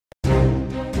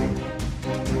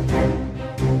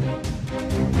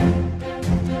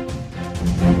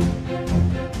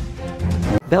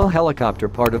Bell Helicopter,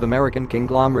 part of American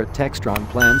conglomerate Textron,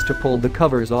 plans to pull the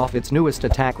covers off its newest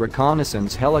attack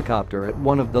reconnaissance helicopter at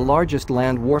one of the largest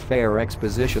land warfare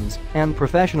expositions and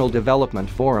professional development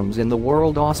forums in the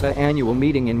world, AUSA Annual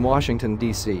Meeting in Washington,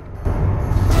 D.C.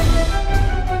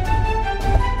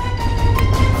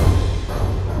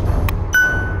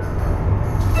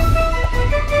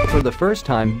 For the first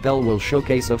time, Bell will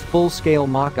showcase a full-scale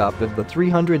mock-up of the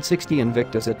 360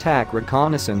 Invictus attack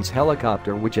reconnaissance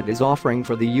helicopter, which it is offering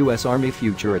for the U.S. Army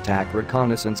Future Attack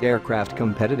Reconnaissance Aircraft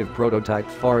Competitive Prototype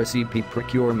FARA CP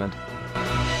procurement.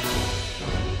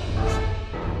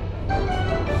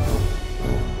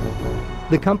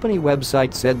 The company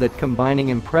website said that combining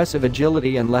impressive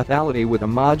agility and lethality with a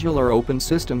modular open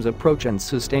systems approach and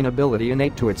sustainability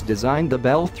innate to its design, the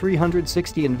Bell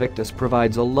 360 Invictus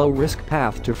provides a low-risk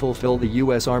path to fulfill the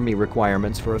U.S. Army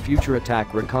requirements for a future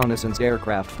attack reconnaissance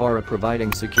aircraft FARA,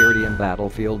 providing security and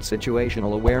battlefield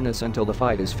situational awareness until the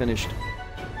fight is finished.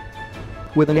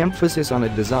 With an emphasis on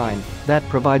a design that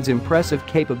provides impressive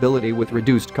capability with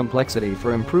reduced complexity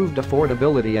for improved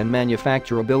affordability and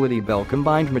manufacturability, Bell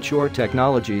combined mature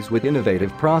technologies with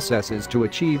innovative processes to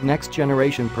achieve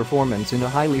next-generation performance in a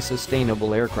highly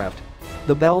sustainable aircraft.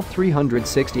 The Bell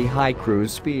 360 high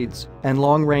cruise speeds and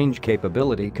long-range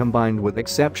capability, combined with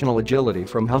exceptional agility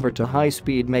from hover to high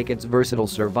speed, make it versatile,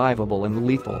 survivable and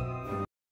lethal.